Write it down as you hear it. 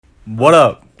What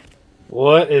up?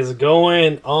 What is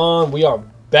going on? We are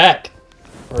back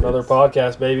for another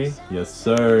podcast, baby. Yes,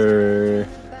 sir.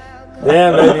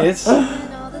 Yeah, baby.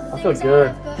 I feel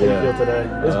good. How do you feel today?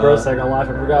 It's Bros Take on Life.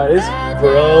 I forgot. It's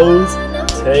Bros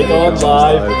Take on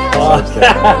Life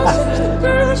podcast.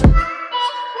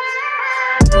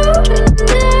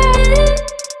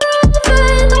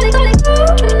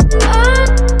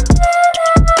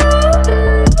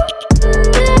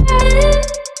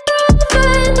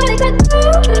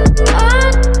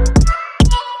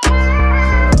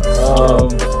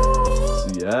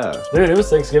 Dude, it was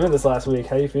Thanksgiving this last week.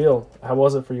 How you feel? How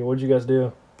was it for you? What'd you guys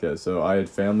do? Okay, so I had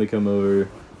family come over.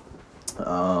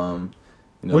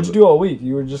 What'd you do all week?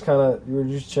 You were just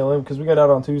chilling because we got out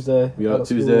on Tuesday. We got out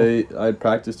Tuesday. I had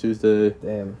practice Tuesday.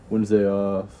 Damn. Wednesday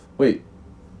off. Wait.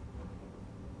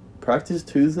 Practice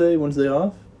Tuesday, Wednesday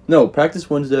off? No, practice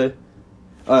Wednesday.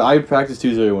 I practiced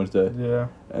Tuesday or Wednesday. Yeah.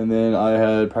 And then I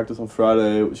had practice on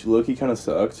Friday, which low-key kind of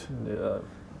sucked. Yeah.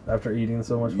 After eating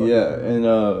so much. Yeah,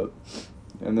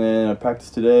 and then I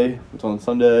practiced today, which on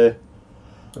Sunday.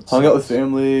 Hung out with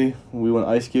family. We went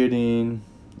ice skating.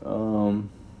 Yeah. Do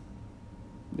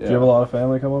you have a lot of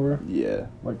family come over? Yeah.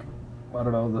 Like, I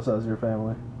don't know, this as your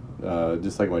family.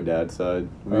 Just like my dad's side.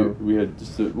 We had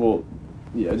just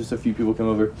a few people come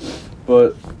over.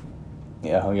 But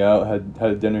yeah, hung out,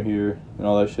 had dinner here and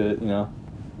all that shit, you know.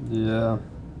 Yeah.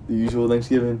 The usual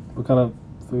Thanksgiving. What kind of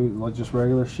food? Like just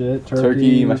regular shit?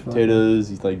 Turkey, mashed potatoes,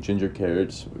 these like ginger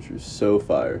carrots, which were so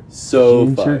fire.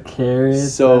 Ginger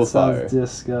carrots? So that fire. Sounds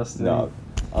disgusting. No.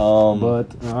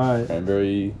 But alright.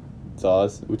 Cranberry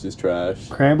sauce, which is trash.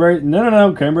 Cranberry?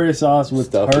 No. Cranberry sauce with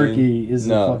Stuffing. turkey is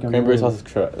the fucking cranberry move. sauce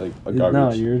is like a garbage.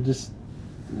 No, you're just.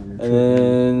 And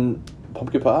then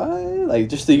pumpkin pie, like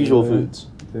just the usual foods.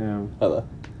 Damn. Hella.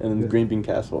 And then green bean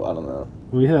casserole. I don't know.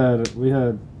 We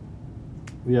had.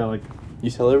 Yeah, like. You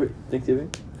celebrate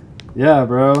Thanksgiving? Yeah,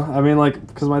 bro. I mean, like,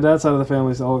 because my dad's side of the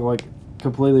family is all like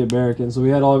completely American, so we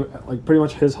had all like pretty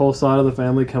much his whole side of the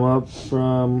family come up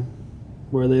from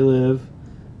where they live,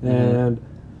 and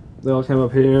they all came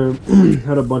up here.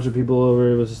 Had a bunch of people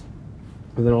over. It was,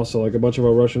 and then also like a bunch of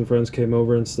our Russian friends came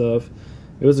over and stuff.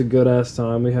 It was a good ass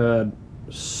time. We had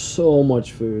so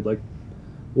much food. Like,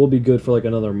 we'll be good for like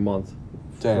another month.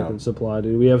 Damn. Fucking supply,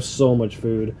 dude. We have so much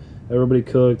food. Everybody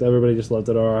cooked. Everybody just left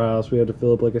at our house. We had to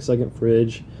fill up like a second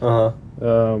fridge. But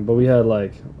we had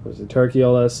like turkey,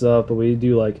 all that stuff. But we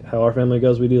do like how our family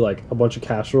goes. We do like a bunch of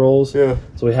casseroles. Yeah.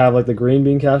 So we have like the green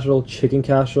bean casserole, chicken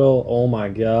casserole. Oh my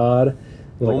god.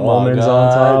 With like Oh my almonds God,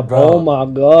 on top. bro. Oh my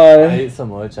god. I ate so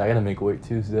much. I gotta make weight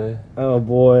Tuesday. Oh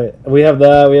boy. We have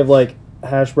that. We have like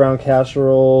hash brown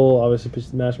casserole. Obviously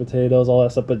mashed potatoes, all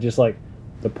that stuff. But just like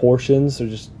the portions are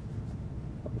just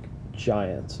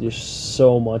giants. There's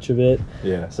so much of it.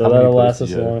 Yeah. So that'll last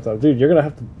us a long time. Dude, you're gonna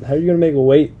have to. How are you gonna make a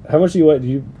weight? How much do you weigh? Do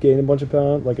you gain a bunch of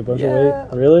pounds? Like a bunch of weight?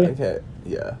 Really? Okay.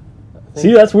 Yeah.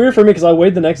 See, that's weird for me because I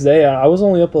weighed the next day. I was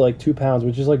only up at like 2 pounds,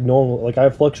 which is like normal. Like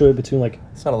I fluctuate between like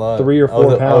It's not a lot. 3 or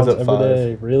 4 pounds every 5.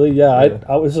 day. Really? Yeah.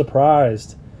 I was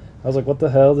surprised. I was like, what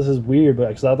the hell? This is weird. But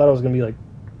because I thought it was gonna be like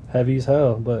heavy as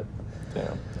hell. But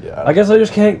Damn. Yeah. I guess I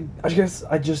just can't. I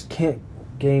just can't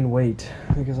gain weight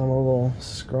because I'm a little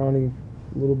scrawny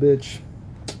little bitch.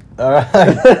 All right.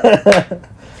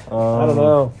 I don't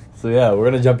know. So yeah, we're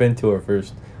gonna jump into our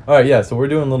first. All right. Yeah. So we're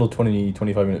doing little 20,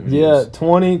 25 minute videos. Yeah,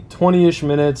 20-ish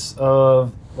minutes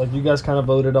of like you guys kind of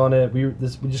voted on it. We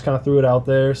just kind of threw it out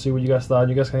there, see what you guys thought.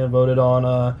 You guys kind of voted on.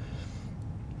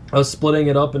 I was splitting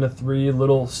it up into 3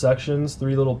 little sections,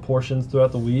 3 little portions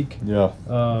throughout the week. Yeah.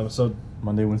 So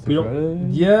Monday, Wednesday, Friday.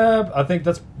 yeah, I think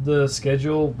that's the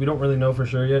schedule. We don't really know for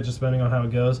sure yet, just depending on how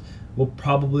it goes. We'll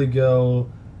probably go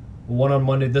one on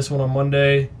Monday, this one on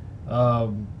Monday, the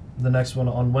next one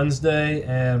on Wednesday,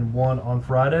 and one on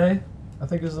Friday, I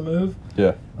think is the move.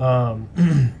 Yeah.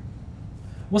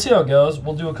 We'll see how it goes.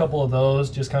 We'll do a couple of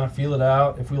those, just kind of feel it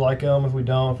out. If we like them, if we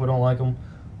don't like them,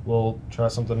 we'll try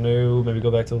something new, maybe go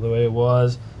back to the way it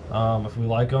was. If we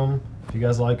like them, if you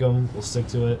guys like them, we'll stick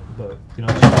to it. But, you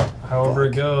know, however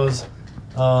it goes.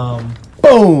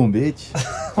 Boom, bitch.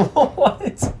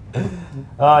 What?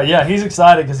 Yeah, he's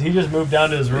excited because he just moved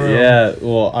down to his room. Yeah.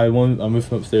 Well, I moved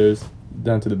from upstairs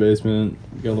down to the basement.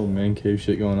 Got a little man cave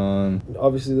shit going on.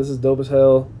 Obviously, this is dope as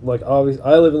hell. Like, obviously,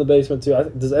 I live in the basement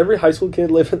too. Does every high school kid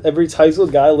every high school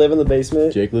guy live in the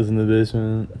basement? Jake lives in the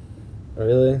basement.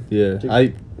 Really? Yeah.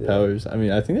 Jake, Powers. I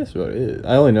mean, I think that's about it.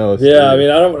 I only know. Yeah, I mean,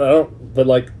 I don't. But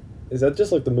like, is that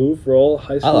just like the move for all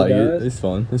high school guys? guys? It's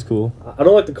fun. It's cool. I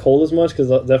don't like the cold as much because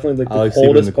definitely like I the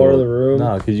coldest part of the room.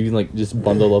 Nah, because you can like just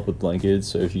bundle up with blankets.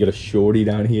 So if you got a shorty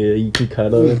down here, you can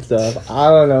cuddle and stuff. I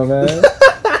don't know, man.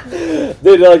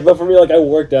 Dude, like, but for me, like, I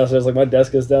work downstairs. Like, my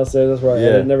desk is downstairs. That's where I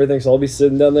edit Yeah. and everything. So I'll be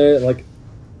sitting down there, and, like,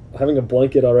 having a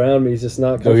blanket around me is just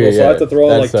not comfortable. Okay, So I have yeah. to throw on,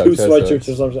 That like, sucks, 2 that sweatshirts sucks.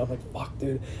 or something. I'm like, fuck,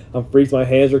 dude. I'm freaked. My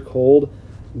hands are cold.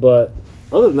 But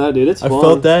other than that, dude, it's I fun.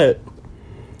 felt that.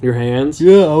 Your hands?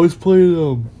 Yeah, I was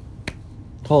playing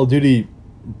Call of Duty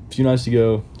a few nights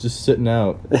ago, just sitting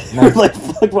out. Like,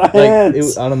 fuck my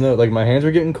hands. I don't know, like my hands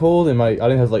were getting cold, and I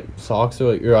didn't have like socks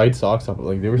or I had socks on, but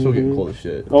like they were still getting Mhm. cold as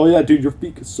shit. Oh, yeah, dude, your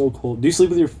feet get so cold. Do you sleep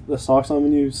with your socks on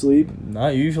when you sleep?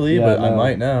 Not usually, Yeah, but I no.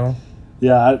 might now.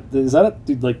 Yeah, is that a,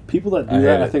 dude, like, people that do I hate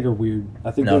that, I it. think are weird.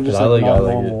 I think No, they're 'cause just, I like, like not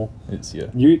it. normal. It's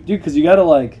Dude, because you gotta,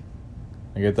 like,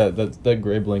 I get that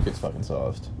gray blanket's fucking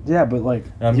soft. yeah, but, like,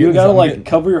 I'm you getting- gotta, I'm like, getting-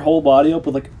 cover your whole body up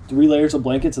with, like, 3 layers of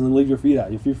blankets and then leave your feet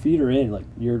out. If your feet are in, like,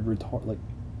 you're retarded. Like,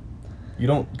 You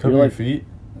don't cover You're your like- feet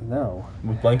no.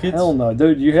 with blankets? Hell no,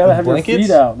 dude. You gotta With have blankets? your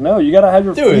feet out. No, you gotta have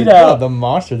your Dude, feet no, out. the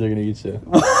monsters are gonna eat you.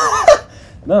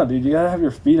 No, dude, you gotta have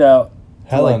your feet out. to,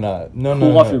 Hella like, not. No, cool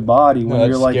no, off no. your body No, when that's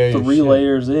you're like scary as 3 shit.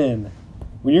 layers in.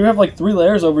 When you have like 3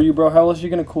 layers over you, bro, how else are you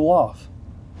gonna cool off?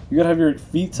 You gotta have your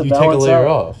feet to You take a balance layer out.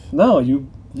 off. No, you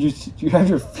have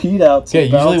your feet out. To Yeah,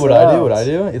 usually balance what it I out.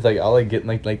 do is like I'll like get in,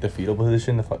 like the fetal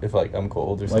position if like I'm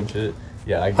cold or some Like- shit.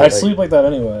 Yeah, I get, I like, sleep like that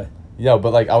anyway. Yeah,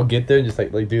 but like I'll get there and just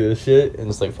like do this shit and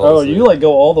just like fall Oh, asleep. you like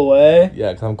go all the way?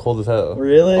 Yeah, cause I'm cold as hell.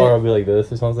 Really? Or I'll be like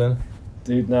this or something.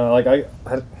 Dude, no, like I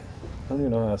don't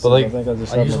even know how to sleep. But like I think I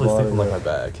just I have usually my sleep body on like there. my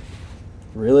back.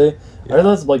 Really? Yeah. I heard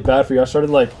that's like bad for you. I started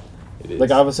like It is.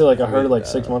 like obviously like I heard Really it like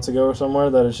bad. 6 months ago or somewhere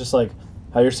that it's just like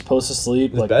how you're supposed to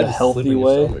sleep, It's like bad the to sleep healthy on your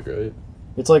way. stomach, right?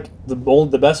 It's like the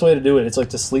best way to do it. It's like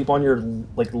to sleep on your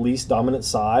like least dominant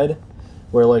side,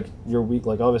 where like you're weak.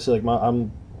 Like obviously like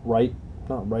I'm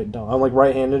not right down. I'm like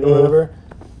right-handed or whatever.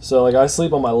 So like I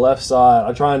sleep on my left side.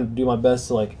 I try and do my best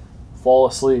to like fall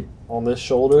asleep on this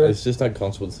shoulder. It's just not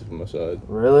comfortable to sleep on my side.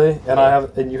 Really? And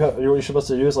what you're supposed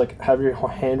to do is like have your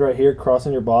hand right here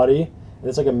crossing your body, and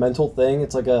it's like a mental thing.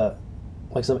 It's like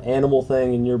some animal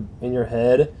thing in your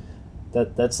head.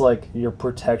 That's like your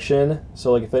protection.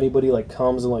 So like if anybody like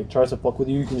comes and like tries to fuck with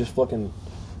you, you can just fucking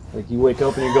like you wake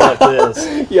up and you go like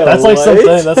this. Yeah, That's like what? something.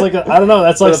 That's like I don't know.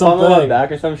 That's like If I'm on my something. back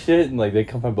or some shit and like they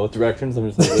come from both directions, I'm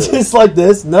just like this. Just like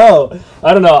this? No,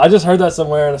 I don't know. I just heard that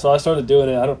somewhere, and so I started doing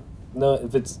it. I don't know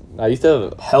if it's I used to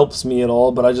have helps me at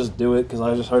all, but I just do it because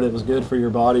I just heard it was good for your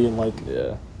body and like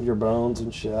yeah. your bones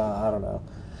and shit. I don't know.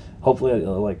 Hopefully, it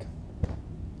like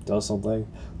does something.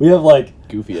 We have like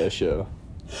Goofy ass show.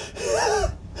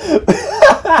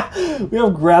 we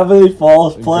have Gravity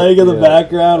Falls playing in the Yeah.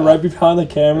 background right behind the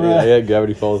camera. Yeah,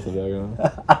 Gravity Falls in the background.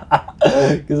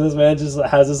 Because this man just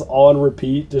has this on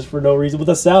repeat just for no reason with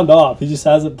the sound off. He just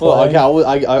has it Well, playing.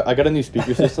 I got a new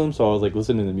speaker system, so I was like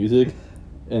listening to music,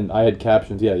 and I had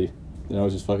captions. Yeah, and I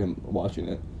was just fucking watching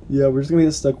it. Yeah, we're just gonna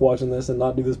get stuck watching this and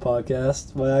not do this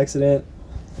podcast by accident.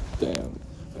 Damn.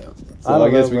 I So don't I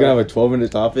guess know, we're gonna have a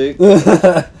 12-minute topic.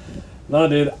 No,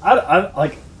 dude. I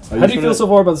like. Are How do you gonna- feel so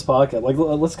far about this podcast? Like,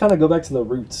 let's kind of go back to the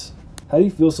roots. How do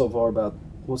you feel so far about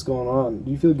what's going on?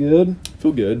 Do you feel good?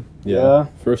 Feel good. Yeah.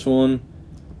 First one.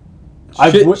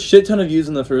 I Shit, would- shit ton of views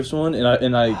in the first one, and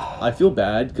I feel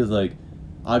bad because like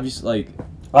obviously like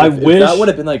if wish that would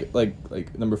have been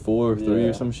like number 4 or 3 Yeah.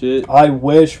 or some shit. I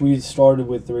wish we started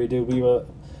with 3, dude. We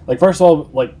like first of all,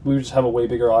 like we would just have a way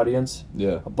bigger audience.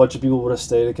 Yeah. A bunch of people would have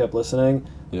stayed and kept listening.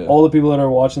 Yeah. All the people that are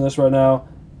watching this right now,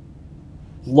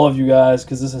 love you guys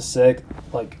because this is sick.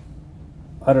 Like,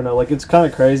 I don't know. Like, it's kind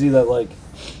of crazy that like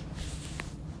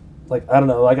I don't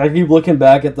know. Like, I keep looking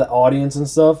back at the audience and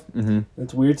stuff. Mm-hmm.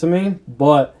 It's weird to me,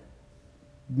 but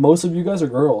most of you guys are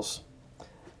girls.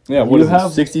 Yeah. What You is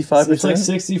have- it? 65%. It's like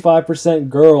 65%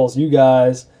 girls. You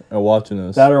guys are watching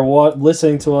us. that are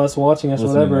listening to us, watching us,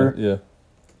 Listening whatever. to- Yeah.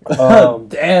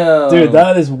 Damn, dude,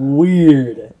 that is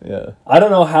weird. Yeah. I don't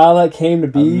know how that came to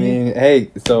be. I mean,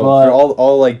 hey, so But- for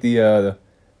all like the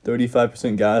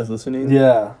 35% guys listening,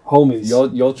 Yeah, homies.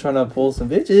 y'all trying to pull some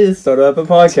bitches, start up a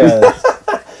podcast.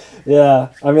 Yeah,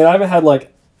 I mean, I haven't had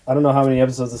like I don't know how many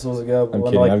episodes this was ago. But I'm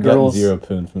when, kidding. like, I've girls, gotten 0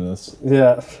 poon from this.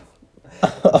 Yeah,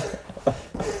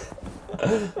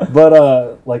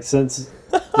 but like since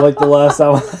like the last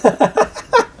time,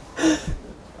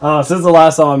 since the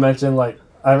last time I mentioned, like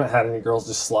I haven't had any girls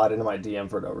just slide into my DM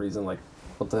for no reason. Like,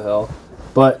 what the hell?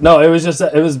 But no, it was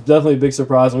definitely a big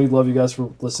surprise, and we love you guys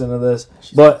for listening to this.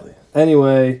 But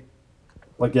anyway,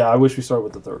 like yeah, I wish we started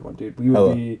with the third one, dude. We would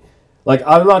Hello. be like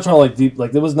I'm not trying to like deep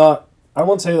like it was not. I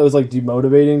won't say that was like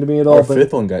demotivating to me at all. Our but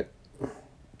 5th one got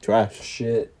trash.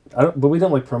 shit, but we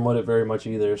didn't like promote it very much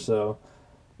either. So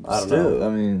I don't know. Still, I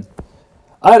mean,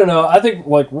 I don't know. I think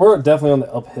like we're definitely on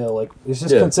the uphill. Like it's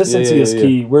just Yeah. consistency Yeah, is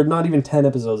key. We're not even 10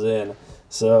 episodes in,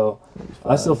 So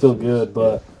I still feel good,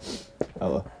 but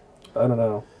Hella. I don't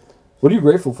know. What are you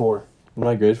grateful for? What am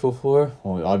I grateful for?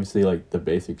 Well, obviously, like, the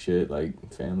basic shit,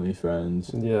 like, family,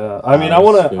 friends. Yeah, I mean, I House,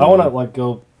 wanna food. like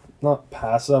go, not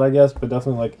past that, I guess, but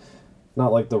definitely like,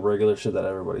 not like the regular shit that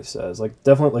everybody says. Like,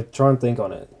 definitely like try and think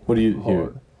on it. What do you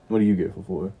Hard. What are you grateful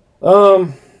for?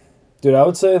 Dude, I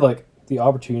would say like the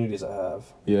opportunities I have.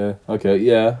 Yeah. Okay.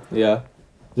 Yeah. Yeah.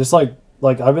 Just like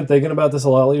I've been thinking about this a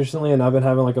lot recently, and I've been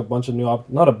having like a bunch of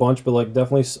not a bunch, but like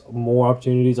definitely more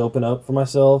opportunities open up for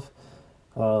myself,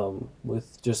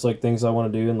 with just like things I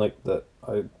want to do and like that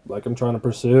I'm trying to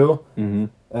pursue, Mm-hmm.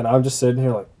 and I'm just sitting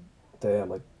here like, damn,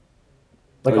 like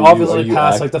Are you- obviously are you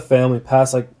past act- like the family,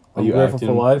 past like Are I'm you grateful acting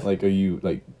for life. like? Are you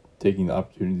like taking the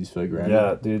opportunities for granted?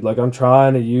 Yeah, dude. Like I'm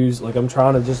trying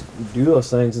to just do those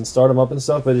things and start them up and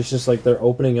stuff, but it's just like they're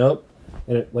opening up,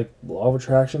 and it like law of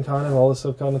attraction kind of all this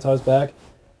stuff kind of ties back,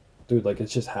 dude. Like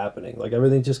it's just happening. Like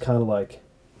everything just kind of like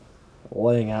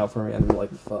laying out for me, and I'm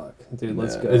like, fuck, dude,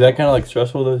 let's Yeah. go. Is that kind of like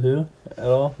stressful though too? At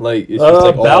all? Like it's just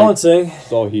like all, balancing? like,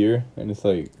 it's all here, and it's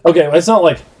like Okay, it's not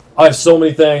like I have so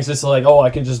many things. It's like, oh, I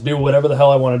can just do whatever the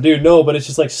hell I want to do. No, but it's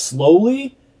just like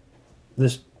slowly,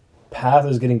 this path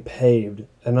is getting paved,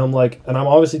 and I'm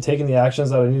obviously taking the actions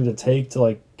that I need to take to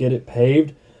like get it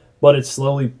paved, but it's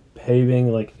slowly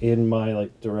paving like in my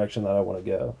like direction that I want to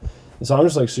go. And so I'm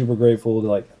just like super grateful to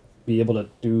like be able to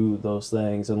do those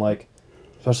things, and like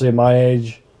especially at my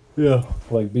age, yeah.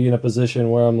 like be in a position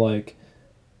where I'm like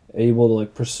able to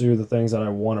like pursue the things that I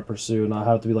want to pursue, and not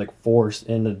have to be like forced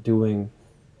into doing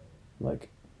like,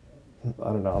 I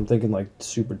don't know, I'm thinking like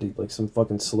super deep, like some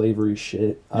fucking slavery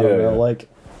shit. I don't Yeah, know, yeah. like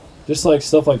just like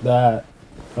stuff like that.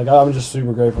 Like I'm just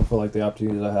super grateful for like the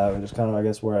opportunities I have, and just kind of I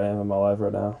guess where I am in my life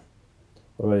right now.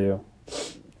 What about you?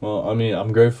 Well, I mean,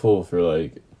 I'm grateful for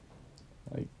like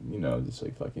you know, just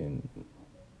like fucking.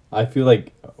 I feel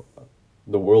like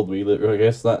the world we live. Or I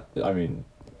guess not. I mean,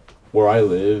 where I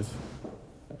live.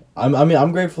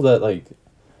 I'm grateful that like.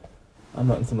 I'm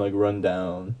not in some like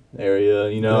rundown area,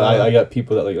 you know. Yeah. I got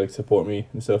people that like support me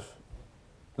and stuff.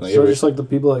 And, So just like the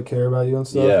people that care about you and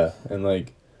stuff. yeah, and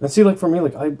like And see, like for me,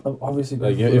 like I'm obviously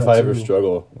like grateful for if that I ever too.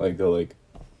 struggle, like they'll like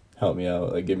help me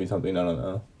out, like give me something. I don't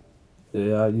know.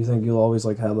 Yeah, you think you'll always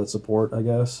like have that support? I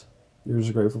guess you're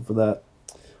just grateful for that.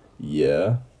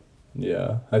 Yeah,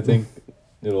 yeah. I think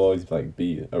it'll always like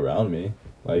be around me.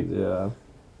 Like Yeah.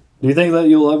 Do you think that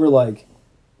you'll ever like?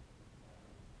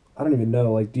 I don't even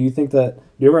know. Like, do you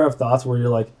you ever have thoughts where you're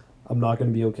like, I'm not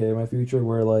gonna be okay in my future?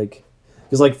 Where like,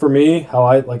 because like for me, how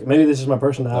I like maybe this is my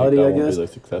personality. that I won't guess be like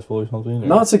successful or something. Or?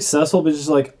 not successful, but just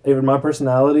like even my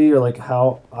personality or like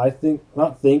how I think,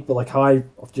 not think, but like how I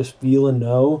just feel and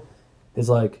know is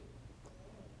like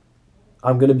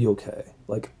I'm gonna be okay.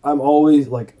 Like I'm always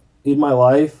like in my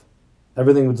life,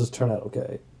 everything would just turn out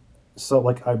okay. So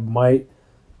like I might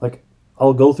like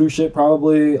I'll go through shit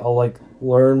probably. I'll like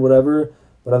learn whatever,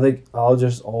 but I think I'll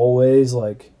just always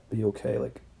like be okay.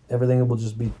 Like everything will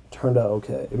just be turned out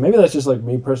okay. And maybe that's just like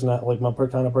me like my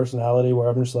kind of personality where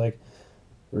I'm just like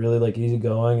really like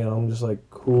easygoing, and I'm just like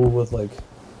cool with like,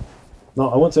 no,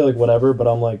 I wouldn't say like whatever, but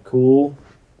I'm like cool.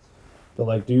 But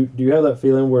like, do you have that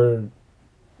feeling where,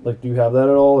 like, do you have that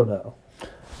at all or no?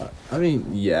 I mean,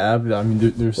 yeah, but I mean,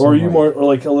 there's. Or are some, you like, more or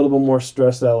like a little bit more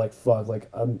stressed out? Like fuck, like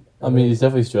I mean, it's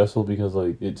definitely stressful because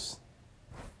like it's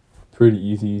pretty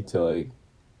easy to like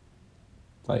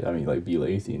be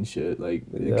lazy and shit. Like,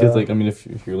 Yeah. because like I mean,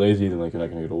 if you're lazy, then like you're not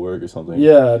gonna go to work or something.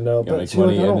 yeah, no, You're gonna but make see,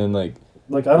 money, like, I and don't, then like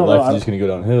like I your don't know. life I is don't, just gonna go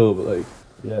downhill. But like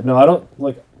yeah, no, I don't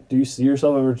like. Do you see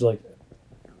yourself ever just like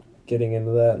getting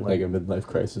into that? And, like a midlife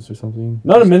crisis or something.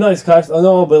 not a midnight crisis.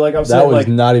 No, but like I'm That saying was like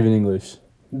not even English.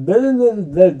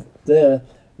 No,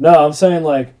 I'm saying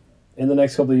like in the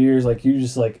next couple of years, like you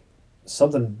just like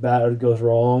something bad goes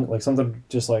wrong, like something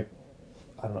just like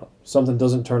I don't know, something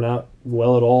doesn't turn out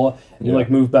well at all, and you Yeah. like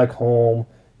move back home,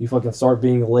 you fucking start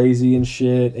being lazy and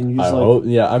shit, and you I just like hope.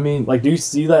 Yeah, I mean, like do you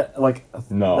see that like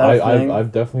no, that thing?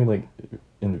 I've definitely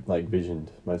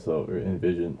visioned myself or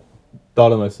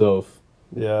thought of myself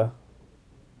yeah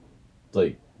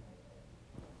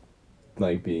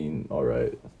like being all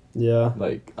right. yeah.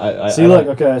 Like I See, I like,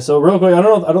 don't- okay, so real quick, I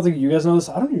don't think you guys know this.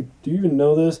 I don't even, do you even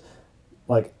know this?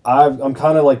 Like, I'm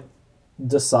kind of like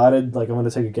decided like I'm gonna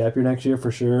take a gap year next year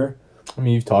for sure. I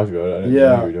mean, you've talked about it. I didn't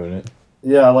Yeah. know you were doing it.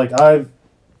 Yeah, like I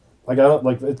don't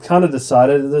like it's kind of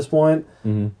decided at this point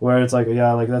Mm-hmm. where it's like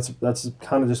yeah, like that's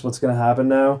kind of just what's gonna happen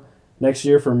now next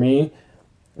year for me,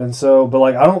 and so but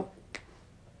like I don't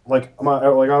like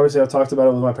obviously I've talked about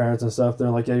it with my parents and stuff. They're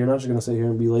like, yeah, you're not just gonna sit here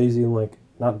and be lazy and like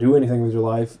not do anything with your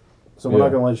life, so we're Yeah.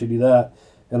 not gonna let you do that.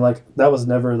 And like that was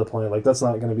never the plan. Like that's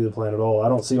not gonna be the plan at all. I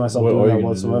don't see myself What are doing you that gonna do?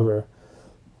 whatsoever.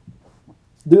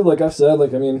 Dude, like I've said,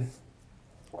 like I mean,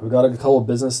 we've got a couple of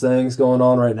business things going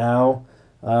on right now.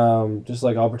 Just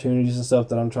like opportunities and stuff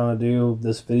that I'm trying to do.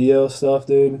 This video stuff,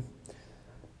 dude.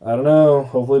 I don't know.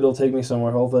 Hopefully it'll take me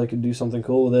somewhere. Hopefully I can do something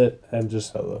cool with it and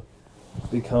just Hella.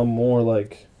 become more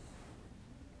like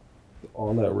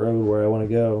on that road where I want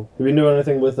to go. Have you been doing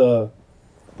anything with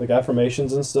like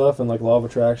affirmations and stuff and like law of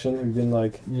attraction? Have you been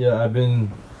like Yeah, I've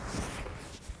been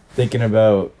thinking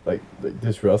about like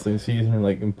this wrestling season and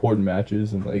like important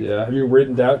matches and like yeah? Have you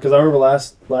written down? Because I remember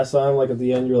last time like at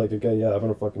the end you're like, okay, yeah, I'm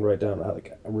gonna fucking write down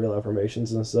like real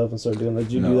affirmations and stuff and start doing that.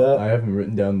 Did you do that? I haven't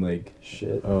written down like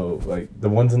Shit. like the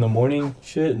ones in the morning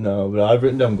shit. No, but I've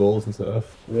written down goals and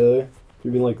stuff. Really?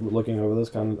 You've been like looking over those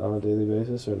kind of on a daily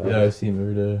basis or not? Yeah, I see them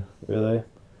every day. Really?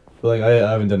 But like I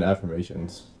haven't done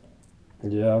affirmations.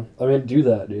 Yeah. I mean, do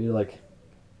that, dude. Like,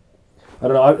 I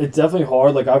don't know. It's definitely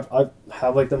hard. Like, I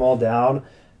have like them all down,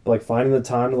 but like finding the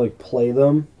time to like play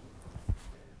them,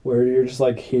 where you're just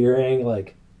like hearing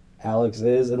like Alex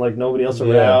is and like nobody else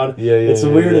around. Yeah, It's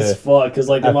weird as fuck because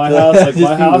like in my house, like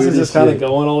my house is just kind of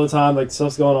going all the time. Like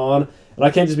stuff's going on, and I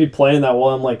can't just be playing that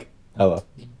while I'm like Hello.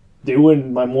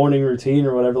 doing my morning routine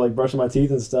or whatever, like brushing my teeth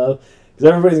and stuff, because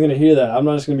everybody's gonna hear that. I'm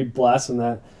not just gonna be blasting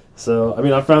that. So I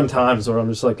mean, I found times where I'm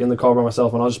just like in the car by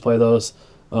myself and I'll just play those.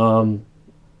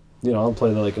 You know, I'll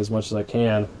play that like as much as I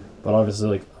can, but obviously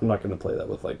like I'm not gonna play that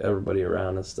with like everybody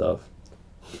around and stuff.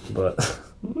 But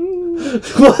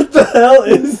what the hell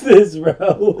is this, bro?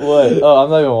 What? Oh, I'm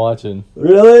not even watching.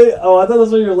 Really? Oh, I thought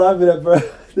that's what you were laughing at, bro.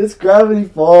 This Gravity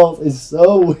Falls is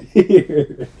so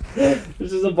weird. There's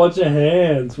just a bunch of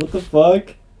hands. What the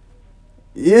fuck?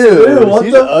 Ew, Dude, what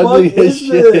she's the ugly fuck as is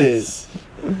shit. this?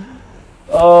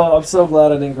 Oh, I'm so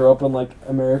glad I didn't grow up on like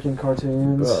American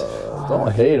cartoons.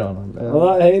 Don't hate on him, man. I'm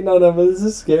not hating on them, but this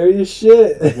is scary as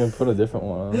shit. You can put a different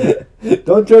one on.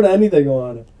 Don't turn anything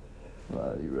on.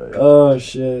 You're right. Oh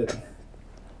shit.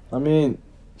 I mean,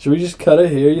 Should we just cut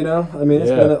it here, you know? I mean, it's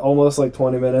Yeah. been almost like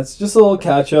 20 minutes. Just a little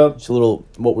catch up. just a little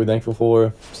what we're thankful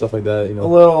for, stuff like that, you A know.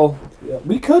 little. Yeah,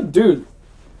 we could, dude.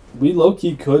 We low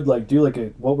key could like do like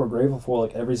a what we're grateful for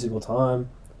like every single time,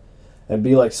 and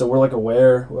be like so we're like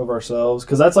aware of ourselves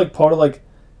because that's like part of like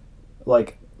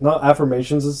not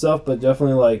affirmations and stuff, but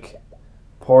definitely like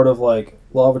part of like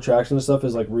law of attraction and stuff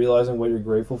is like realizing what you're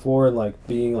grateful for and like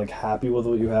being like happy with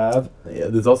what you have. Yeah,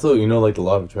 there's also, you know, like the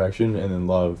law of attraction and then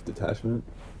law of detachment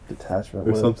Detachment.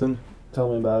 or What? something. Tell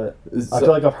me about it. It's- I feel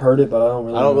like I've heard it, but I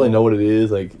don't really know what it is.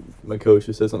 Like my coach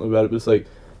just said something about it, but it's like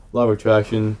law of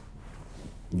attraction.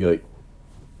 You like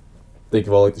think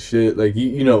of all like the shit, like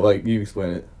you know, like you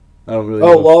explain it. I don't really.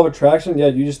 Oh, know. law of attraction. Yeah,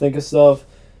 you just think of stuff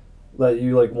that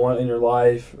you like want in your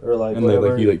life or like And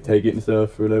whatever. like you like take it and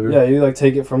stuff or whatever. Yeah, you like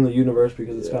take it from the universe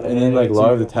because it's kind of. And then like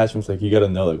law of detachment's like you gotta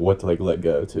know like what to like let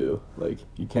go too. Like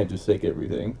you can't just take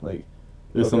everything. Like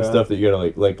there's some Okay. stuff that you gotta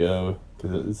like let go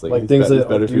because it's like like it's things it's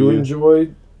that for you enjoy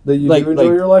that you Like- do enjoy like-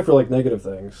 in your life, or like negative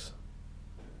things.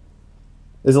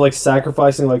 Is it like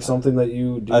sacrificing like something that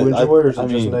you do enjoy, or is it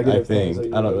just negative things? That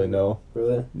you I don't do? really know.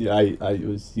 Really? Yeah, I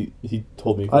was he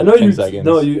told me. For I know 10 you. Seconds.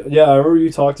 No, you. Yeah, I remember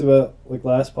you talked about like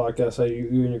last podcast how you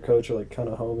and your coach are like kind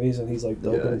of homies, and he's like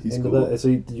Yeah, he's into cool. that. So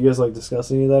did you guys like discuss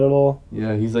any of that at all?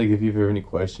 Yeah, he's like, if you have any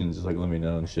questions, just like let me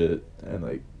know and shit. And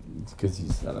like, because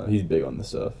he's, I don't know, he's big on this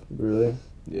stuff. Really?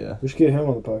 Yeah. We should get him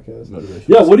on the podcast. Motivation.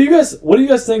 Yeah, what do you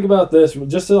guys think about this?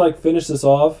 Just to like finish this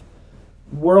off,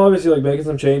 we're obviously like making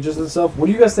some changes and stuff. What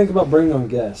do you guys think about bringing on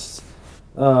guests?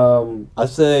 I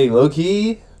say low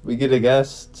key, we get a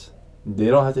guest. They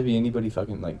don't have to be anybody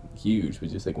fucking like huge, but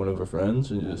just like one of our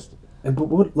friends and just. And but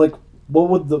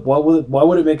why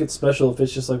would it make it special if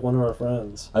it's just like one of our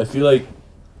friends? I feel like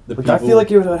the Like people. I feel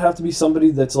like it would have to be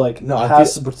somebody that's like No, I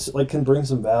like can bring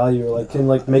some value or like can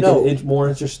like make No. it more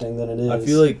interesting than it is. I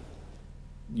feel like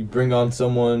you bring on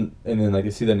someone and then like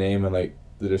you see the name and like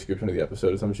the description of the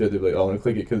episode or some shit. They're like, "Oh, I'm gonna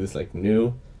click it because it's like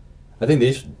new." I think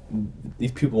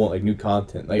these people want like new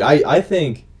content. Like I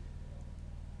think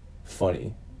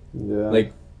funny. yeah.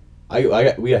 Like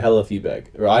we got hella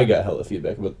feedback, or I got hella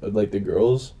feedback about like the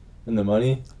girls and the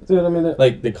money, dude, I mean,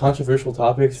 like the controversial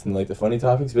topics and like the funny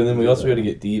topics. But then we also Yeah. got to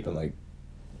get deep and like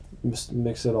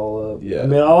mix it all up. Yeah. I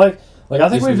mean, I think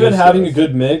Just we've new been having a stuff.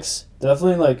 good mix.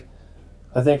 Definitely, like,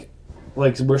 I think,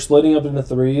 like we're splitting up into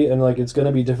 3, and like it's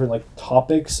gonna be different like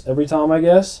topics every time, I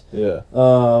guess. yeah.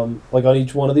 Like on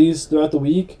each one of these throughout the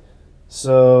week.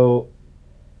 So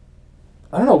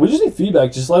I don't know. We just need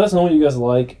feedback. Just let us know what you guys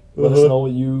like. Let us Uh-huh. know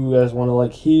what you guys want to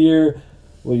like hear,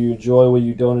 what you enjoy, what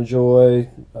you don't enjoy.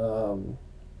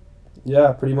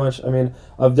 Yeah, pretty much. I mean,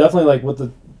 I've definitely like with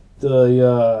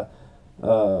the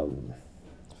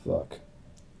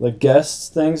like guests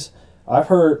things. I've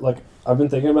heard like I've been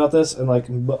thinking about this, and like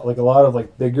a lot of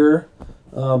like bigger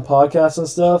podcasts and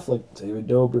stuff, like David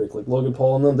Dobrik, like Logan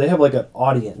Paul and them, they have like an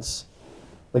audience,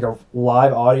 like a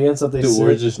live audience that they. Dude, sit.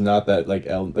 we're just not that like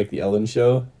the Ellen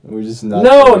show. We're just not.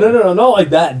 No, not like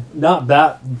that, not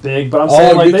that big. But I'm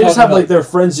saying like you're they just have talking like about- their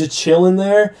friends just chilling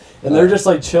there, and they're just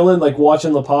like chilling, like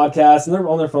watching the podcast, and they're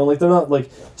on their phone, like they're not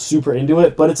like super into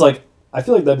it, but it's like I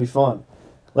feel like that'd be fun.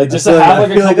 Like just to have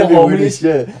like a couple homies.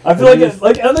 I feel like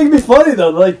I think it'd be funny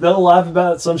though. Like they'll laugh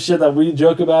about some shit that we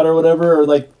joke about or whatever, or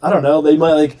like I don't know. They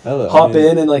might like hop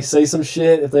in and like say some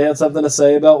shit if they had something to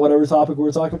say about whatever topic we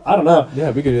were talking. I don't know. Yeah,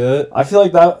 we could do that. I feel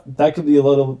like that could be a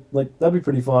little like that'd be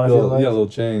pretty fun. I feel like Yeah, a little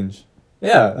change.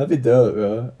 Yeah, that'd be dope,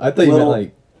 bro. I thought you meant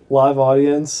like live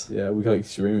audience. Yeah, we could like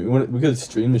stream. We could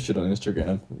stream this shit on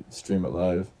Instagram. Stream it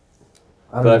live.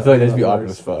 I But I feel like that'd be awkward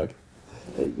as fuck.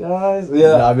 Hey guys,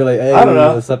 yeah. I'd be like, hey, I don't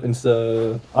know. what's up,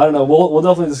 Insta? I don't know. We'll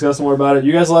definitely discuss more about it.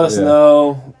 You guys let us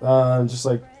know, just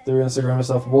like through Instagram and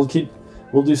stuff.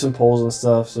 We'll do some polls and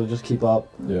stuff. So just keep up.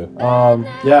 Yeah.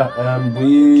 And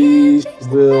we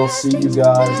will see you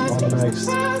guys on the next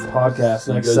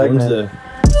podcast, next segment. Wednesday.